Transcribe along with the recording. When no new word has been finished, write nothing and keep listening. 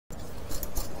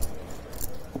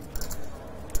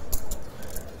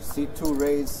C2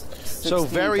 raise. So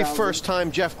very first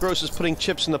time Jeff Gross is putting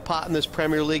chips in the pot in this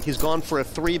Premier League. He's gone for a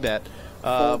 3-bet,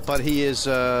 but he is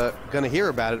going to hear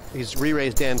about it. He's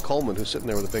re-raised Dan Colman, who's sitting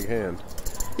there with a big hand.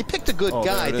 He picked a good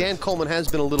guy. Dan Colman has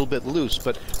been a little bit loose,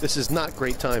 but this is not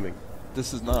great timing.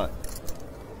 This is not.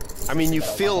 I mean, you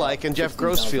feel like, and Jeff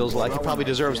Gross feels like, he probably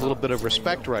deserves a little bit of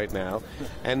respect right now.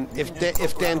 And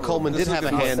if Dan Colman did have a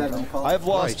hand, I've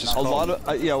lost a lot of.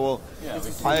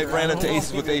 I ran into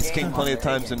aces with ace king plenty of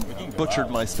times and butchered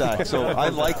my stack. So I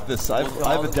like this.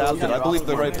 I've adapted. I believe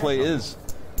the right play is,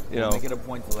 make it a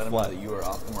point to let him know that you are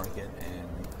off the market and.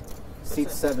 Seat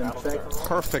 7 check.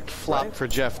 Perfect flop for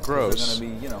Jeff Gross.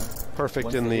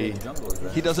 Perfect in the.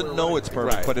 He doesn't know it's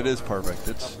perfect, but it is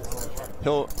perfect.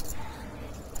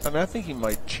 I mean, I think he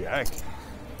might check.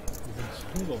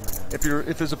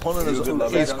 If his opponent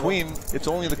is ace queen, it's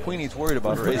only the queen he's worried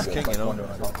about, or ace king,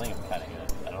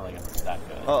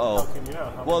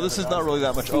 Well, this is not really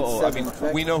that much. I mean,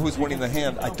 we know who's winning the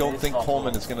hand. I don't think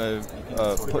Colman is going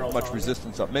to put much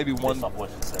resistance up. Maybe one.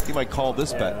 He might call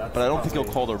this bet, but I don't think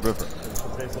he'll call the river.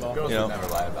 Never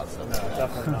lie about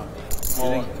stuff.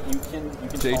 Well,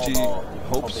 JG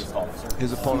hopes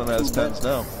his opponent has tens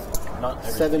now.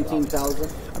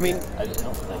 17,000. I mean,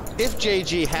 if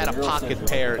JG had a pocket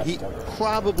pair, he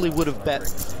probably would have bet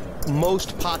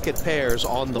most pocket pairs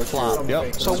on the flop.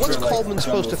 Yep. So what's Colman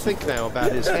supposed to think now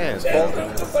about his hand?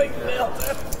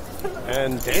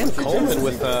 And Dan Colman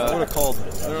with I would have called.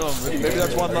 I don't know. Maybe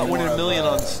that's why I'm not winning $1 million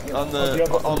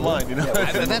online.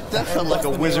 That felt like a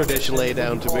wizardish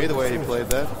laydown to me, the way he played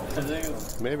that.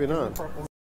 Maybe not.